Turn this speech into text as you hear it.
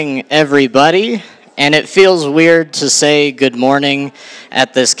Everybody, and it feels weird to say good morning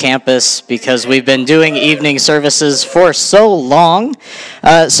at this campus because we've been doing evening services for so long.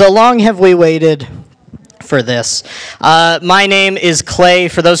 So long have we waited for this. My name is Clay.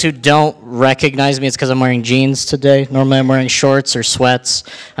 For those who don't recognize me, it's because I'm wearing jeans today. Normally I'm wearing shorts or sweats.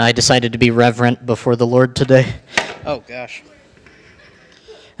 I decided to be reverent before the Lord today. Oh gosh.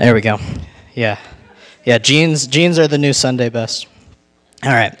 There we go. Yeah, jeans are the new Sunday best. All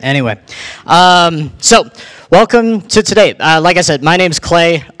right, anyway, so welcome to today. Like I said, my name's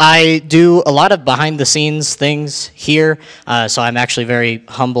Clay. I do a lot of behind-the-scenes things here, so I'm actually very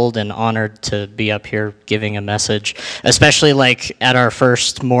humbled and honored to be up here giving a message, especially like at our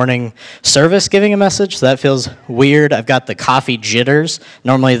first morning service giving a message. So that feels weird. I've got the coffee jitters.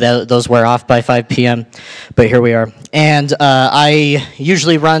 Normally those wear off by 5 p.m., but here we are. And I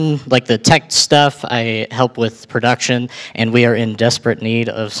usually run like the tech stuff. I help with production, and we are in desperate need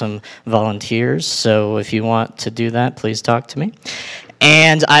of some volunteers. So if you want to do that, please talk to me.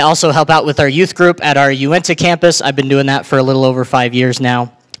 And I also help out with our youth group at our Uinta campus. I've been doing that for a little over 5 years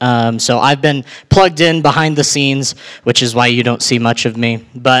now. So I've been plugged in behind the scenes, which is why you don't see much of me.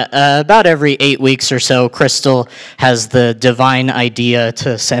 But about every 8 weeks or so, Crystal has the divine idea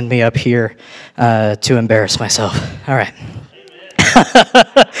to send me up here to embarrass myself. All right.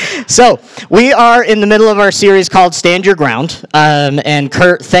 So we are in the middle of our series called Stand Your Ground. And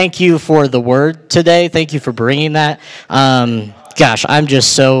Kurt, thank you for the word today. Thank you for bringing that. Gosh, I'm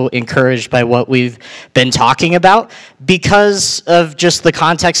just so encouraged by what we've been talking about because of just the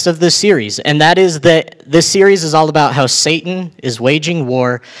context of this series. And that is that this series is all about how Satan is waging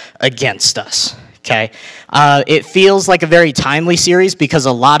war against us. Okay, it feels like a very timely series because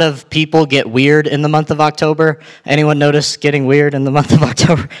a lot of people get weird in the month of October. Anyone notice getting weird in the month of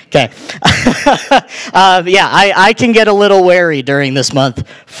October? Okay. Yeah, I can get a little wary during this month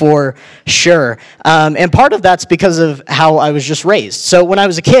for sure. And part of that's because of how I was just raised. So when I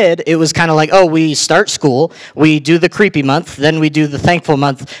was a kid, it was kind of like, oh, we start school, we do the creepy month, then we do the thankful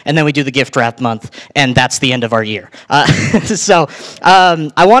month, and then we do the gift wrap month, and that's the end of our year. So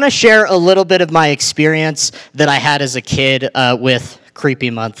I want to share a little bit of my experience that I had as a kid with creepy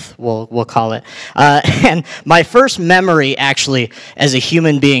month, we'll call it. And my first memory actually as a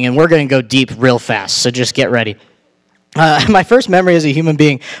human being, and we're going to go deep real fast, so just get ready. My first memory as a human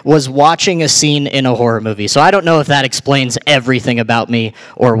being was watching a scene in a horror movie. So I don't know if that explains everything about me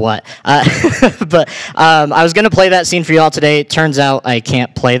or what. But I was going to play that scene for you all today. Turns out I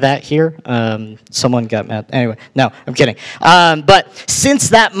can't play that here. Someone got mad. Anyway, no, I'm kidding. But since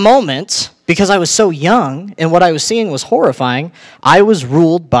that moment, because I was so young and what I was seeing was horrifying, I was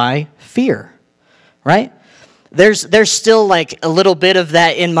ruled by fear, right? There's still like a little bit of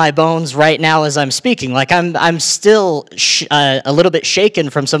that in my bones right now as I'm speaking. Like I'm still a little bit shaken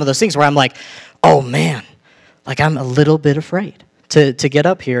from some of those things where I'm like, oh man, like I'm a little bit afraid to get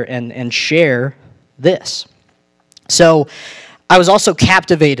up here and share this. So I was also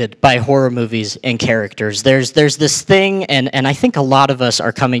captivated by horror movies and characters. There's this thing, and I think a lot of us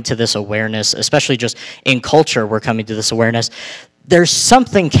are coming to this awareness, especially just in culture, we're coming to this awareness. There's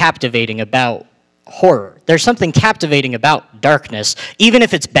something captivating about horror. There's something captivating about darkness, even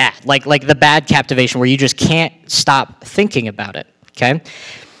if it's bad, like the bad captivation where you just can't stop thinking about it, okay?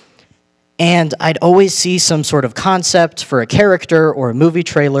 And I'd always see some sort of concept for a character or a movie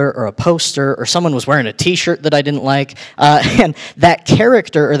trailer or a poster or someone was wearing a t-shirt that I didn't like, and that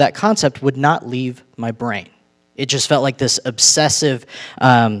character or that concept would not leave my brain. It just felt like this obsessive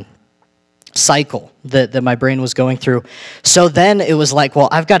cycle that my brain was going through. So then it was like, well,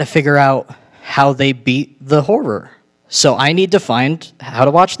 I've got to figure out how they beat the horror. So I need to find how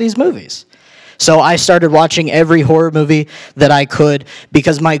to watch these movies. So I started watching every horror movie that I could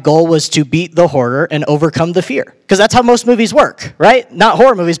because my goal was to beat the horror and overcome the fear. Because that's how most movies work, right? Not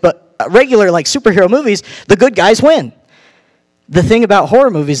horror movies, but regular like superhero movies, the good guys win. The thing about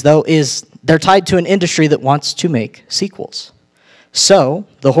horror movies, though, is they're tied to an industry that wants to make sequels. So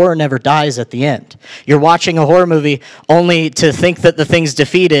the horror never dies at the end. You're watching a horror movie only to think that the thing's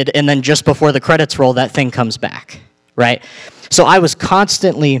defeated, and then just before the credits roll, that thing comes back, right? So I was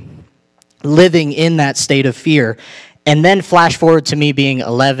constantly living in that state of fear, and then flash forward to me being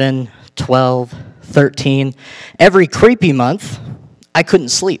 11, 12, 13. Every creepy month, I couldn't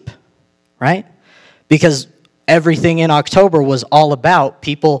sleep, right? Because everything in October was all about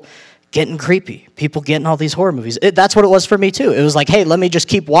people getting creepy, people getting all these horror movies. That's what it was for me too. It was like, hey, let me just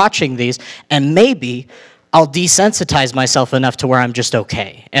keep watching these, and maybe I'll desensitize myself enough to where I'm just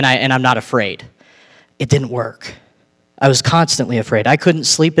okay, and I'm not afraid. It didn't work. I was constantly afraid. I couldn't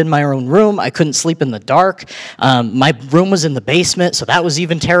sleep in my own room. I couldn't sleep in the dark. My room was in the basement, so that was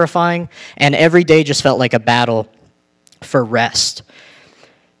even terrifying. And every day just felt like a battle for rest.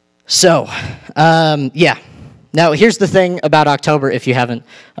 So, yeah. Now, here's the thing about October, if you haven't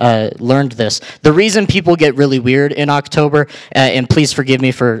learned this. The reason people get really weird in October, and please forgive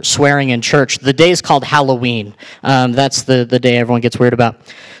me for swearing in church, the day is called Halloween. That's the day everyone gets weird about.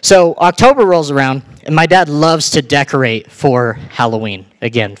 So October rolls around, and my dad loves to decorate for Halloween.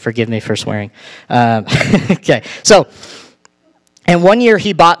 Again, forgive me for swearing. Okay, so... And one year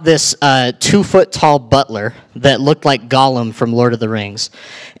he bought this 2-foot-tall butler that looked like Gollum from Lord of the Rings.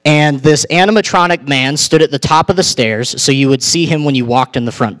 And this animatronic man stood at the top of the stairs so you would see him when you walked in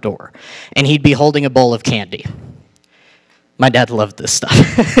the front door. And he'd be holding a bowl of candy. My dad loved this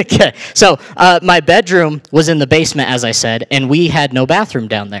stuff. Okay, so my bedroom was in the basement, as I said, and we had no bathroom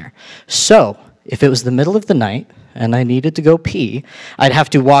down there. So if it was the middle of the night and I needed to go pee, I'd have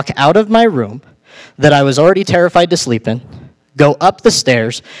to walk out of my room that I was already terrified to sleep in, go up the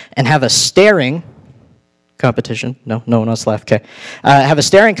stairs, and have a staring competition. No one else left. Okay. Have a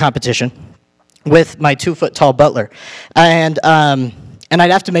staring competition with my 2-foot-tall butler. And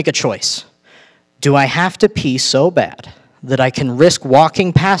I'd have to make a choice. Do I have to pee so bad that I can risk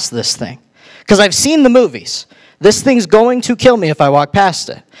walking past this thing? Because I've seen the movies. This thing's going to kill me if I walk past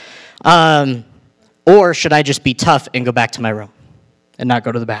it. Or should I just be tough and go back to my room and not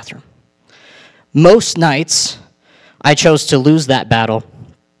go to the bathroom? Most nights, I chose to lose that battle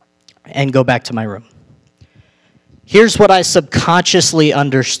and go back to my room. Here's what I subconsciously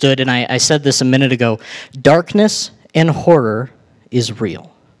understood, and I said this a minute ago. Darkness and horror is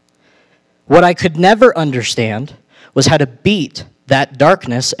real. What I could never understand was how to beat that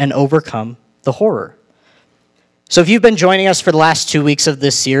darkness and overcome the horror. So if you've been joining us for the last 2 weeks of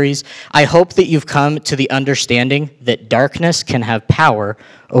this series, I hope that you've come to the understanding that darkness can have power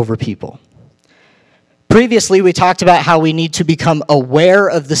over people. Previously, we talked about how we need to become aware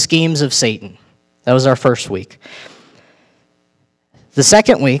of the schemes of Satan. That was our first week. The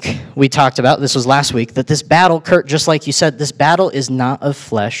second week, we talked about, this was last week, that this battle, Kurt, just like you said, this battle is not of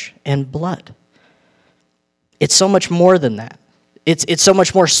flesh and blood. It's so much more than that. It's so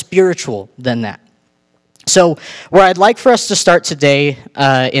much more spiritual than that. So where I'd like for us to start today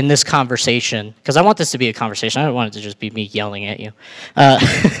in this conversation, because I want this to be a conversation. I don't want it to just be me yelling at you.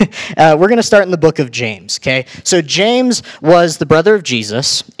 We're going to start in the book of James, okay? So James was the brother of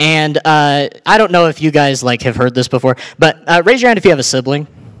Jesus, and I don't know if you guys have heard this before, but raise your hand if you have a sibling.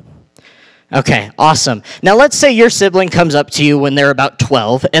 Okay, awesome. Now let's say your sibling comes up to you when they're about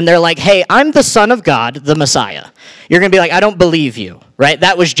 12, and they're like, hey, I'm the Son of God, the Messiah. You're going to be like, I don't believe you, right?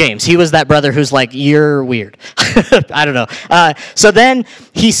 That was James. He was that brother who's like, you're weird. I don't know. So then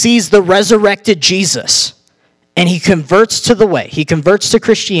he sees the resurrected Jesus, and he converts to the way. He converts to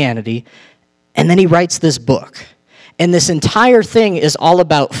Christianity, and then he writes this book. And this entire thing is all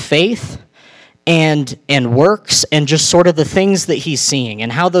about faith and works and just sort of the things that he's seeing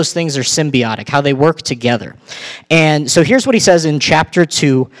and how those things are symbiotic, how they work together. And so here's what he says in chapter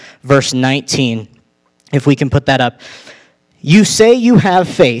 2, verse 19, if we can put that up. You say you have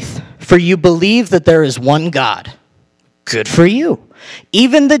faith, for you believe that there is one God. Good for you.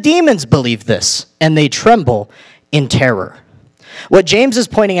 Even the demons believe this, and they tremble in terror. What James is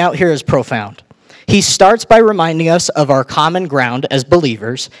pointing out here is profound. He starts by reminding us of our common ground as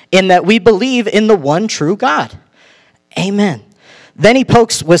believers in that we believe in the one true God. Amen. Then he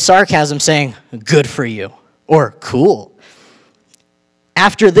pokes with sarcasm saying, good for you, or cool.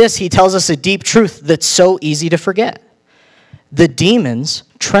 After this, he tells us a deep truth that's so easy to forget. The demons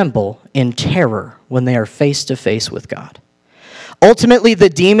tremble in terror when they are face to face with God. Ultimately, the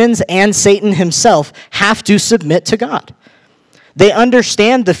demons and Satan himself have to submit to God. They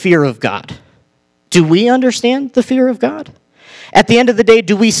understand the fear of God. Do we understand the fear of God? At the end of the day,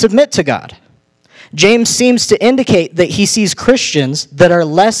 do we submit to God? James seems to indicate that he sees Christians that are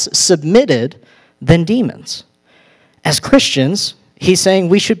less submitted than demons. As Christians, he's saying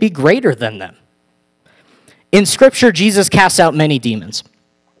we should be greater than them. In Scripture, Jesus casts out many demons,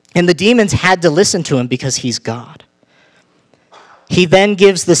 and the demons had to listen to him because he's God. He then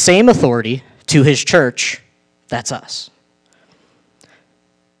gives the same authority to his church, that's us.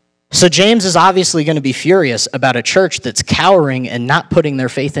 So James is obviously going to be furious about a church that's cowering and not putting their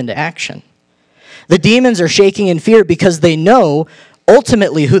faith into action. The demons are shaking in fear because they know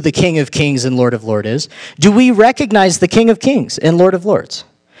ultimately who the King of Kings and Lord of Lords is. Do we recognize the King of Kings and Lord of Lords?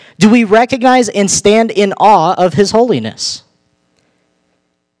 Do we recognize and stand in awe of his holiness?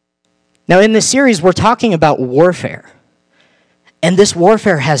 Now in this series, we're talking about warfare. And this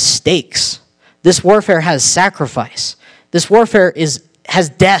warfare has stakes. This warfare has sacrifice. This warfare has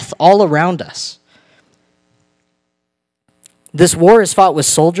death all around us. This war is fought with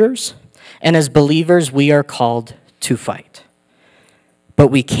soldiers, and as believers, we are called to fight. But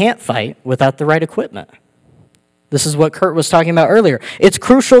we can't fight without the right equipment. This is what Kurt was talking about earlier. It's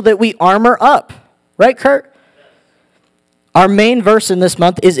crucial that we armor up. Right, Kurt? Our main verse in this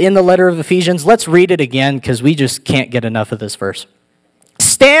month is in the letter of Ephesians. Let's read it again because we just can't get enough of this verse.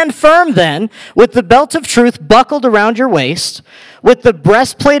 Stand firm then, with the belt of truth buckled around your waist, with the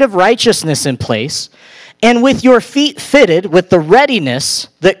breastplate of righteousness in place, and with your feet fitted with the readiness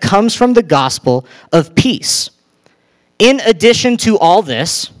that comes from the gospel of peace. In addition to all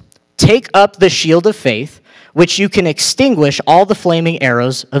this, take up the shield of faith, which you can extinguish all the flaming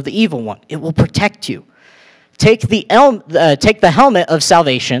arrows of the evil one. It will protect you. Take the helmet of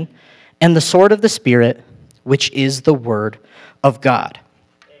salvation and the sword of the Spirit, which is the word of God.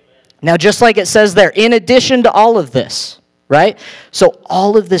 Amen. Now, just like it says there, in addition to all of this, right? So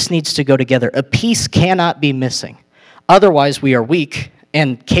all of this needs to go together. A piece cannot be missing. Otherwise, we are weak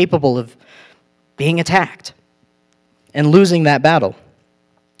and capable of being attacked and losing that battle.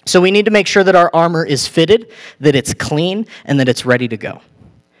 So we need to make sure that our armor is fitted, that it's clean, and that it's ready to go.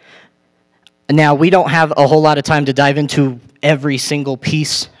 Now, we don't have a whole lot of time to dive into every single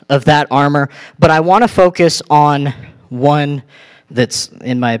piece of that armor, but I want to focus on one that's,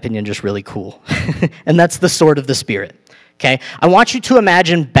 in my opinion, just really cool, and that's the sword of the Spirit. Okay, I want you to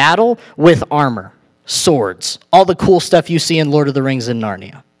imagine battle with armor, swords, all the cool stuff you see in Lord of the Rings and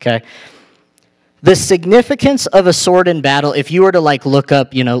Narnia, okay? The significance of a sword in battle, if you were to look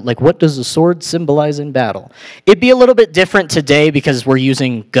up, what does a sword symbolize in battle? It'd be a little bit different today because we're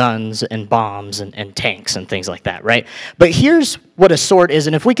using guns and bombs and tanks and things like that, right? But here's what a sword is,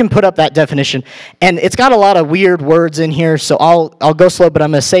 and if we can put up that definition, and it's got a lot of weird words in here, so I'll go slow, but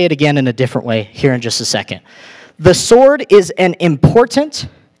I'm going to say it again in a different way here in just a second. The sword is an important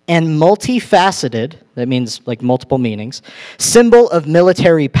and multifaceted, that means multiple meanings, symbol of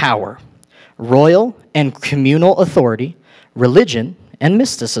military power, royal and communal authority, religion, and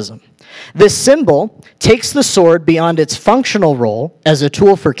mysticism. This symbol takes the sword beyond its functional role as a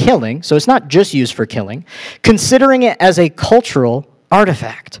tool for killing, so it's not just used for killing, considering it as a cultural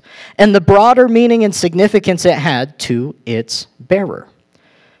artifact, and the broader meaning and significance it had to its bearer.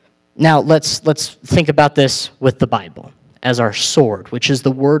 Now, let's think about this with the Bible as our sword, which is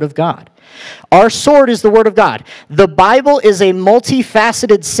the Word of God. Our sword is the Word of God. The Bible is a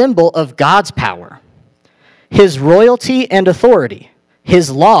multifaceted symbol of God's power, His royalty and authority, His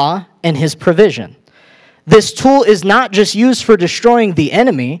law and His provision. This tool is not just used for destroying the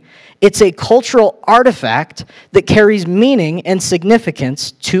enemy, it's a cultural artifact that carries meaning and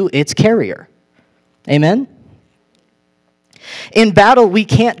significance to its carrier. Amen? In battle, we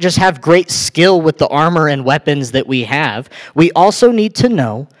can't just have great skill with the armor and weapons that we have. We also need to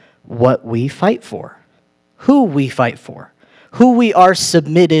know what we fight for, who we fight for, who we are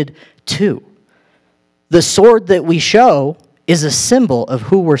submitted to. The sword that we show is a symbol of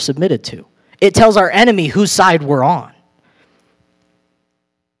who we're submitted to. It tells our enemy whose side we're on.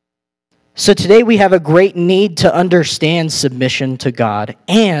 So today we have a great need to understand submission to God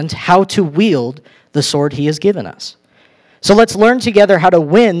and how to wield the sword He has given us. So let's learn together how to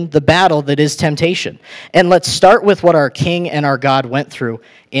win the battle that is temptation. And let's start with what our King and our God went through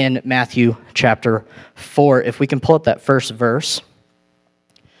in Matthew chapter 4. If we can pull up that first verse.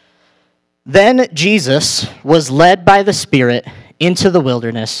 Then Jesus was led by the Spirit into the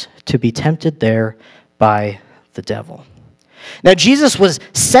wilderness to be tempted there by the devil. Now Jesus was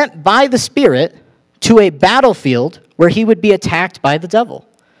sent by the Spirit to a battlefield where he would be attacked by the devil.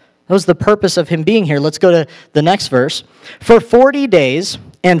 That was the purpose of him being here. Let's go to the next verse. For 40 days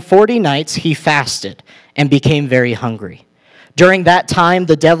and 40 nights he fasted and became very hungry. During that time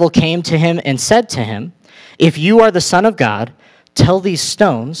the devil came to him and said to him, "If you are the Son of God, tell these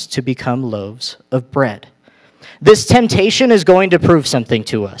stones to become loaves of bread." This temptation is going to prove something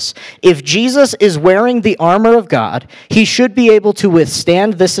to us. If Jesus is wearing the armor of God, he should be able to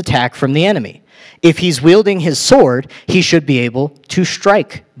withstand this attack from the enemy. If he's wielding his sword, he should be able to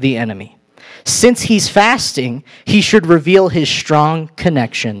strike the enemy. Since he's fasting, he should reveal his strong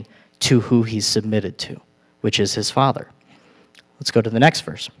connection to who he's submitted to, which is his Father. Let's go to the next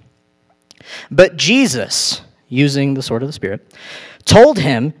verse. But Jesus, using the sword of the Spirit, told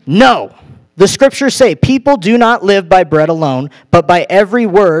him, "No, the scriptures say people do not live by bread alone, but by every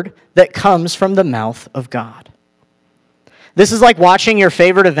word that comes from the mouth of God." This is like watching your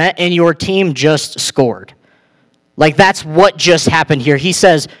favorite event and your team just scored. That's what just happened here. He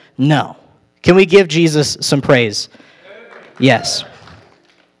says, no. Can we give Jesus some praise? Yes.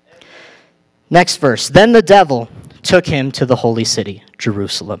 Next verse. Then the devil took him to the holy city,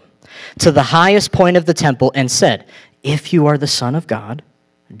 Jerusalem, to the highest point of the temple, and said, "If you are the Son of God,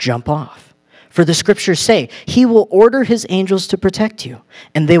 jump off. For the scriptures say, he will order his angels to protect you,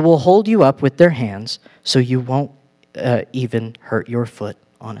 and they will hold you up with their hands so you won't even hurt your foot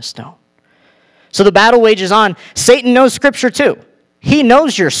on a stone." So the battle wages on. Satan knows scripture too. He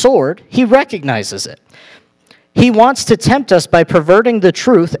knows your sword. He recognizes it. He wants to tempt us by perverting the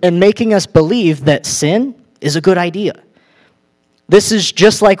truth and making us believe that sin is a good idea. This is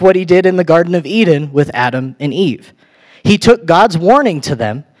just like what he did in the Garden of Eden with Adam and Eve. He took God's warning to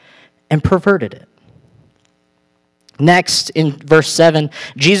them and perverted it. Next, in verse 7,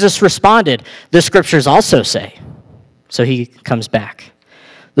 Jesus responded, "The scriptures also say." So he comes back.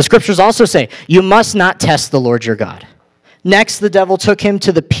 "The scriptures also say, you must not test the Lord your God." Next, the devil took him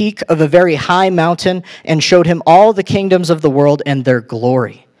to the peak of a very high mountain and showed him all the kingdoms of the world and their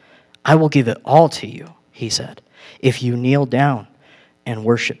glory. "I will give it all to you," he said, "if you kneel down and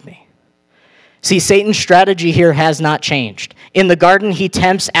worship me." See, Satan's strategy here has not changed. In the garden, he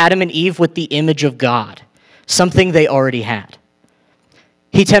tempts Adam and Eve with the image of God, something they already had.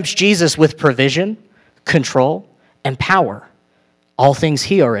 He tempts Jesus with provision, control, and power, all things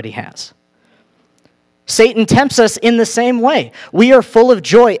he already has. Satan tempts us in the same way. We are full of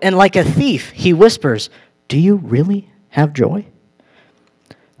joy, and like a thief, he whispers, "Do you really have joy?"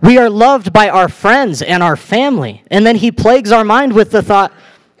 We are loved by our friends and our family, and then he plagues our mind with the thought,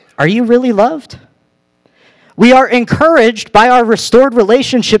 "Are you really loved?" We are encouraged by our restored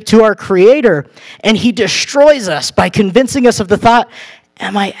relationship to our Creator, and he destroys us by convincing us of the thought,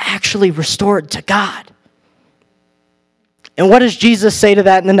 "Am I actually restored to God?" And what does Jesus say to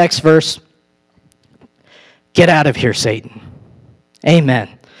that in the next verse? "Get out of here, Satan." Amen.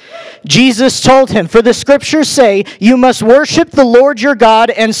 Jesus told him, "For the scriptures say, you must worship the Lord your God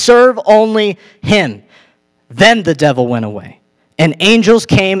and serve only him." Then the devil went away, and angels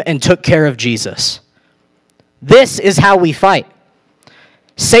came and took care of Jesus. This is how we fight.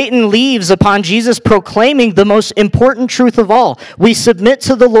 Satan leaves upon Jesus proclaiming the most important truth of all. We submit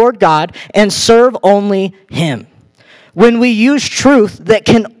to the Lord God and serve only him. When we use truth that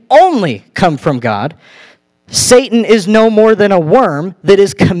can only come from God, Satan is no more than a worm that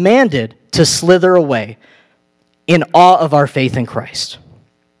is commanded to slither away in awe of our faith in Christ.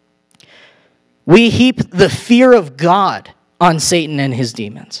 We heap the fear of God on Satan and his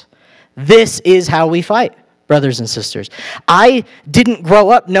demons. This is how we fight, brothers and sisters. I didn't grow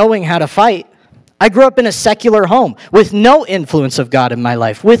up knowing how to fight. I grew up in a secular home with no influence of God in my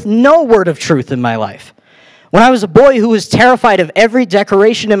life, with no word of truth in my life. When I was a boy who was terrified of every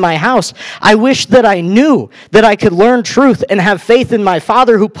decoration in my house, I wished that I knew that I could learn truth and have faith in my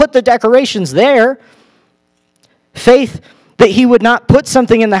Father who put the decorations there. Faith that he would not put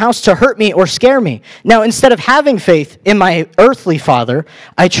something in the house to hurt me or scare me. Now, instead of having faith in my earthly father,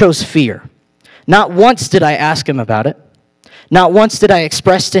 I chose fear. Not once did I ask him about it. Not once did I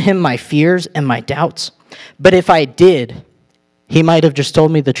express to him my fears and my doubts. But if I did, he might have just told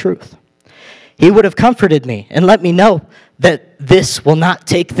me the truth. He would have comforted me and let me know that this will not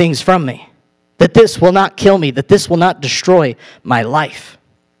take things from me, that this will not kill me, that this will not destroy my life.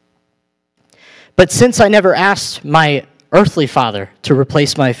 But since I never asked my earthly father to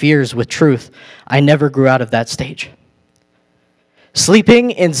replace my fears with truth, I never grew out of that stage. Sleeping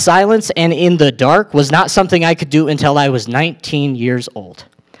in silence and in the dark was not something I could do until I was 19 years old.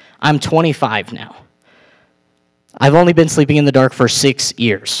 I'm 25 now. I've only been sleeping in the dark for 6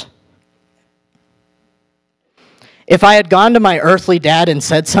 years. If I had gone to my earthly dad and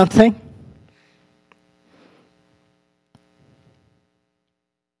said something,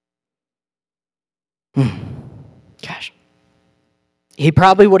 gosh, he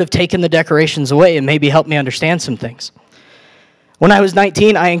probably would have taken the decorations away and maybe helped me understand some things. When I was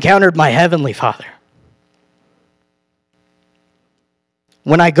 19, I encountered my heavenly Father.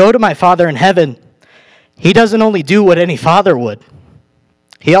 When I go to my Father in heaven, he doesn't only do what any father would.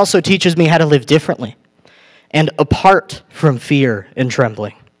 He also teaches me how to live differently and apart from fear and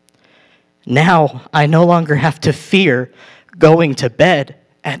trembling. Now I no longer have to fear going to bed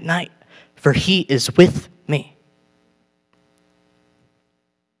at night, for he is with me.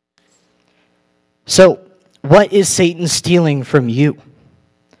 So, what is Satan stealing from you?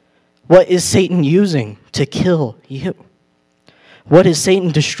 What is Satan using to kill you? What is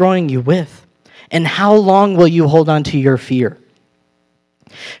Satan destroying you with? And how long will you hold on to your fear?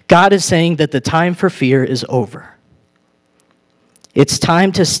 God is saying that the time for fear is over. It's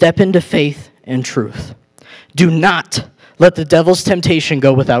time to step into faith and truth. Do not let the devil's temptation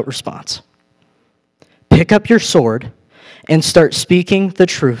go without response. Pick up your sword and start speaking the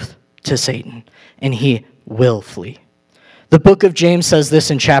truth to Satan, and he will flee. The book of James says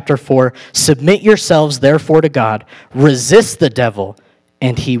this in chapter 4, submit yourselves therefore to God, resist the devil,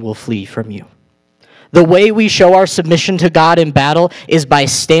 and he will flee from you. The way we show our submission to God in battle is by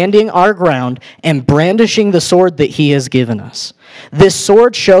standing our ground and brandishing the sword that he has given us. This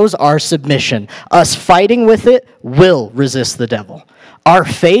sword shows our submission. Us fighting with it will resist the devil. Our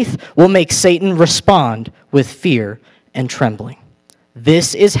faith will make Satan respond with fear and trembling.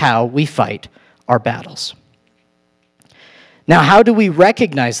 This is how we fight our battles. Now, how do we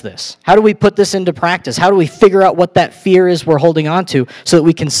recognize this? How do we put this into practice? How do we figure out what that fear is we're holding on to so that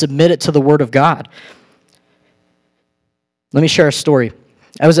we can submit it to the Word of God? Let me share a story.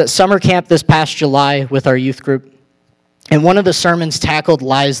 I was at summer camp this past July with our youth group, and one of the sermons tackled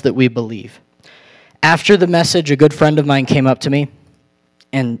lies that we believe. After the message, a good friend of mine came up to me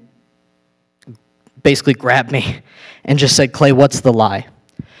and basically grabbed me and just said, Clay, what's the lie?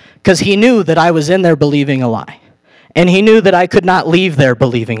 Because he knew that I was in there believing a lie. And he knew that I could not leave there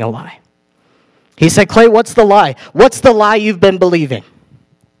believing a lie. He said, Clay, what's the lie? What's the lie you've been believing?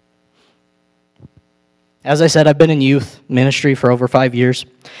 As I said, I've been in youth ministry for over 5 years.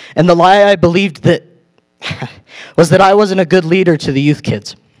 And the lie I believed that was that I wasn't a good leader to the youth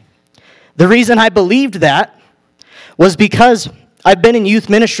kids. The reason I believed that was because I've been in youth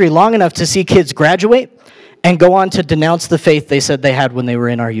ministry long enough to see kids graduate and go on to denounce the faith they said they had when they were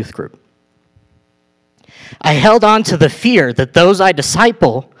in our youth group. I held on to the fear that those I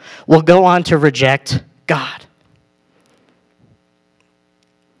disciple will go on to reject God.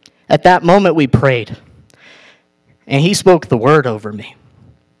 At that moment, we prayed, and he spoke the word over me.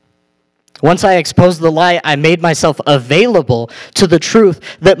 Once I exposed the lie, I made myself available to the truth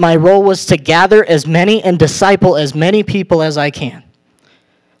that my role was to gather as many and disciple as many people as I can.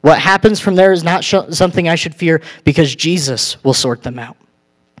 What happens from there is not something I should fear because Jesus will sort them out.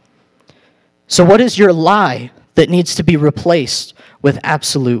 So what is your lie that needs to be replaced with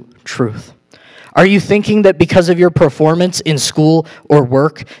absolute truth? Are you thinking that because of your performance in school or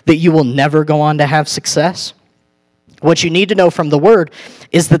work that you will never go on to have success? What you need to know from the Word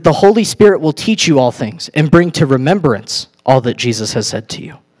is that the Holy Spirit will teach you all things and bring to remembrance all that Jesus has said to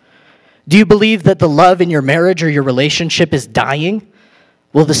you. Do you believe that the love in your marriage or your relationship is dying?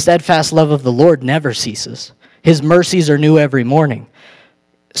 Well, the steadfast love of the Lord never ceases. His mercies are new every morning.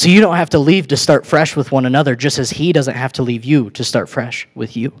 So you don't have to leave to start fresh with one another, just as he doesn't have to leave you to start fresh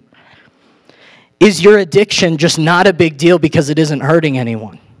with you. Is your addiction just not a big deal because it isn't hurting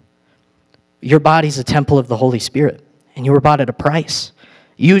anyone? Your body's a temple of the Holy Spirit, and you were bought at a price.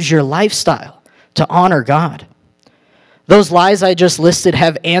 Use your lifestyle to honor God. Those lies I just listed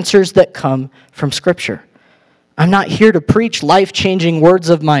have answers that come from Scripture. I'm not here to preach life-changing words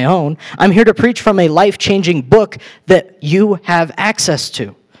of my own. I'm here to preach from a life-changing book that you have access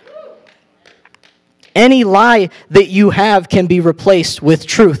to. Any lie that you have can be replaced with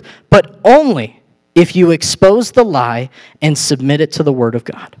truth, but only if you expose the lie and submit it to the Word of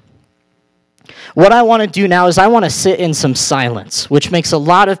God. What I want to do now is I want to sit in some silence, which makes a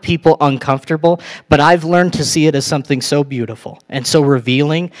lot of people uncomfortable, but I've learned to see it as something so beautiful and so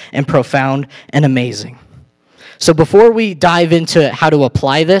revealing and profound and amazing. So before we dive into how to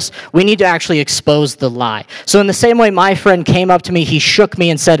apply this, we need to actually expose the lie. So in the same way my friend came up to me, he shook me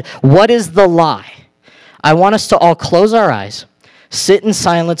and said, "What is the lie?" I want us to all close our eyes, sit in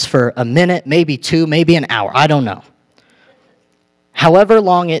silence for a minute, maybe 2, maybe an hour. I don't know. However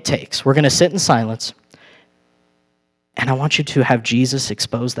long it takes, we're going to sit in silence, and I want you to have Jesus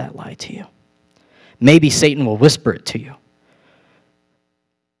expose that lie to you. Maybe Satan will whisper it to you.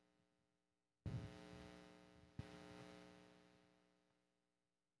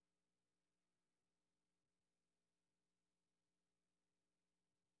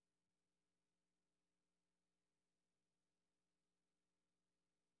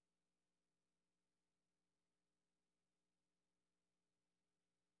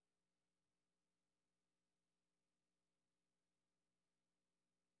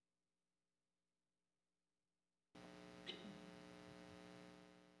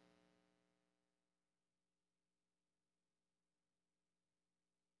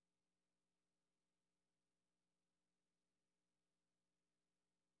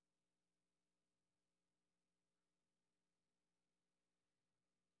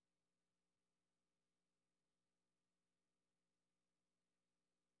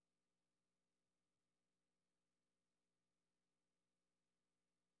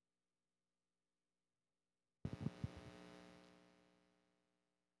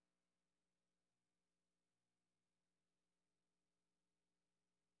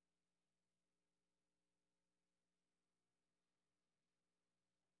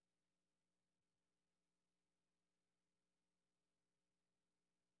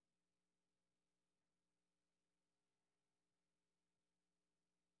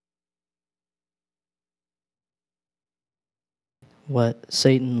 what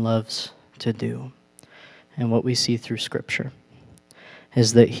Satan loves to do, and what we see through Scripture,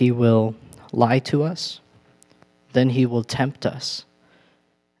 is that he will lie to us, then he will tempt us,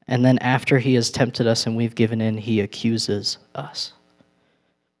 and then after he has tempted us and we've given in, he accuses us.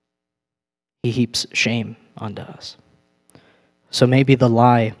 He heaps shame onto us. So maybe the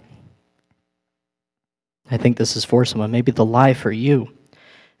lie, I think this is for someone, maybe the lie for you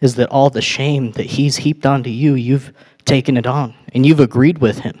is that all the shame that he's heaped onto you, you've taken it on, and you've agreed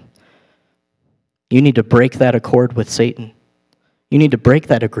with him. You need to break that accord with Satan. You need to break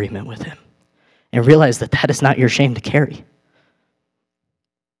that agreement with him and realize that that is not your shame to carry.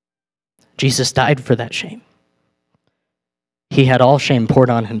 Jesus died for that shame. He had all shame poured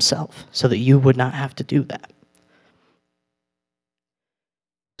on himself so that you would not have to do that.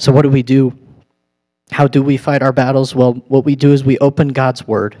 So what do we do? How do we fight our battles? Well, what we do is we open God's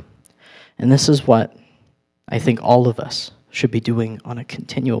word. And this is what I think all of us should be doing on a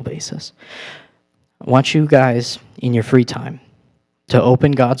continual basis. I want you guys, in your free time, to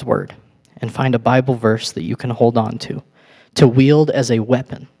open God's word and find a Bible verse that you can hold on to wield as a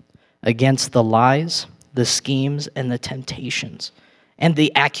weapon against the lies, the schemes, and the temptations, and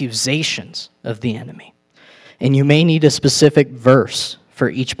the accusations of the enemy. And you may need a specific verse for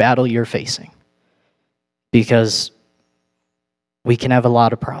each battle you're facing, because we can have a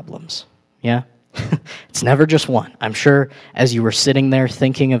lot of problems, yeah? It's never just one. I'm sure as you were sitting there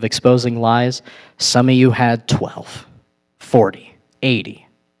thinking of exposing lies, some of you had 12, 40, 80,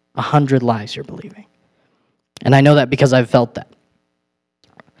 100 lies you're believing. And I know that because I've felt that.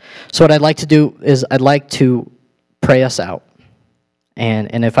 So what I'd like to do is I'd like to pray us out.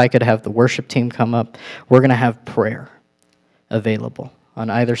 And if I could have the worship team come up, we're going to have prayer available on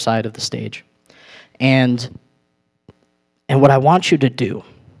either side of the stage. And what I want you to do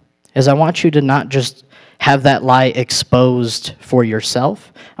is I want you to not just have that lie exposed for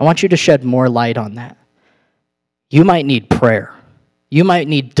yourself. I want you to shed more light on that. You might need prayer. You might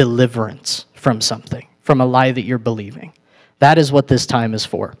need deliverance from something, from a lie that you're believing. That is what this time is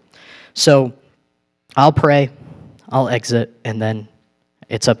for. So I'll pray, I'll exit, and then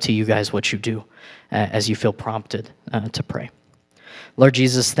it's up to you guys what you do as you feel prompted to pray. Lord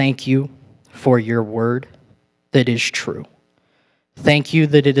Jesus, thank you for your word that is true. Thank you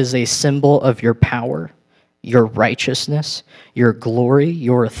that it is a symbol of your power, your righteousness, your glory,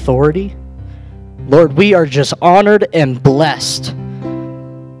 your authority. Lord, we are just honored and blessed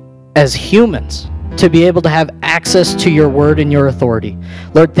as humans to be able to have access to your word and your authority.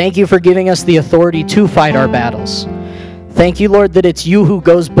 Lord, thank you for giving us the authority to fight our battles. Thank you, Lord, that it's you who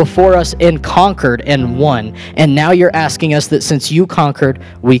goes before us and conquered and won. And now you're asking us that since you conquered,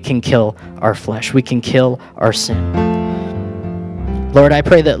 we can kill our flesh. We can kill our sin. Lord, I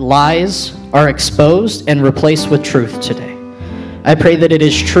pray that lies are exposed and replaced with truth today. I pray that it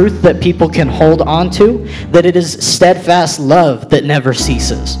is truth that people can hold on to, that it is steadfast love that never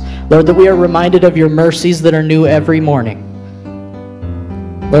ceases. Lord, that we are reminded of your mercies that are new every morning.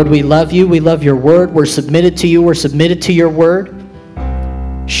 Lord, we love you. We love your word. We're submitted to you. We're submitted to your word.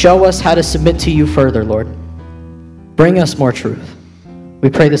 Show us how to submit to you further, Lord. Bring us more truth. We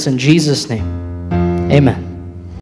pray this in Jesus' name. Amen.